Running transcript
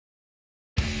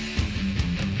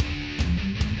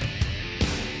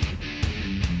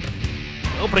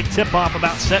opening tip-off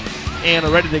about set and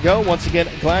ready to go. Once again,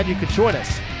 glad you could join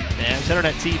us as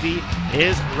Internet TV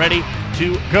is ready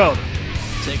to go.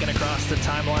 Taken across the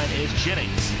timeline is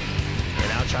Jennings. They're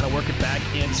now trying to work it back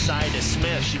inside to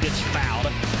Smith. She gets fouled,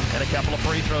 and a couple of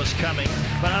free throws coming.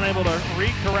 But unable to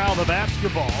re-corral the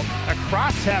basketball.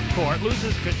 Across half court,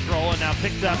 loses control, and now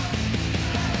picked up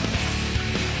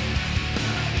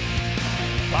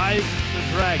by the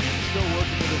Dragons. Still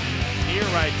working to the near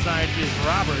right side is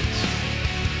Roberts.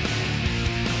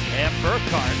 And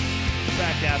Burkhart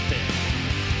back out there.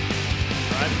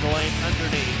 Driving the lane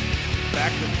underneath.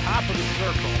 Back to the top of the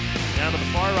circle. Down to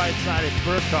the far right side is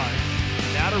Burkhart.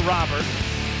 Now to Roberts,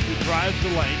 who drives the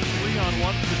lane.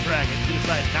 3-on-1 for the Dragons, who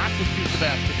decide not to shoot the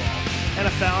basketball. And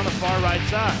a foul on the far right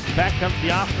side. Back comes the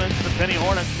offense for the Penny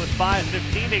Hornets with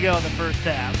 5:15 to go in the first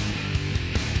half.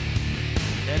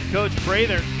 And Coach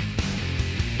Prather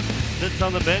sits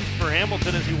on the bench for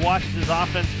Hamilton as he watches his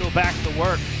offense go back to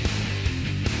work.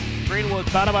 Greenwood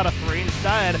thought about a three.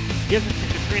 Instead, gives it to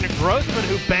Katrina Grossman,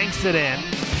 who banks it in.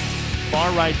 Far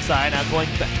right side, now going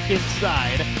back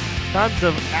inside. Tons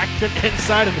of action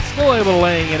inside, and still able to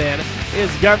laying it in is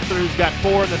Gunther, who's got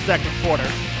 4 in the second quarter.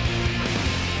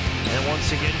 And once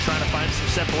again, trying to find some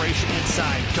separation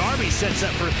inside. Darby sets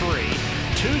up for 3.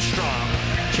 Too strong.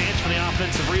 Chance for the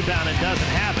offensive rebound and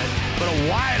doesn't have it. But a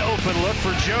wide open look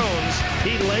for Jones.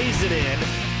 He lays it in.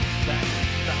 Back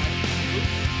inside.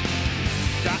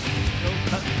 Shot,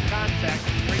 no contact.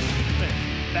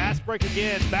 Fast break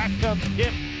again. Back comes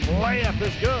Kip. Layup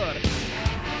is good.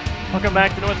 Welcome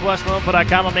back to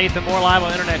NorthwestOnPA.com. I'm Nathan Moore, live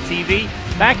on Internet TV.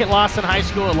 Back at Lawson High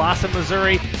School in Lawson,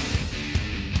 Missouri.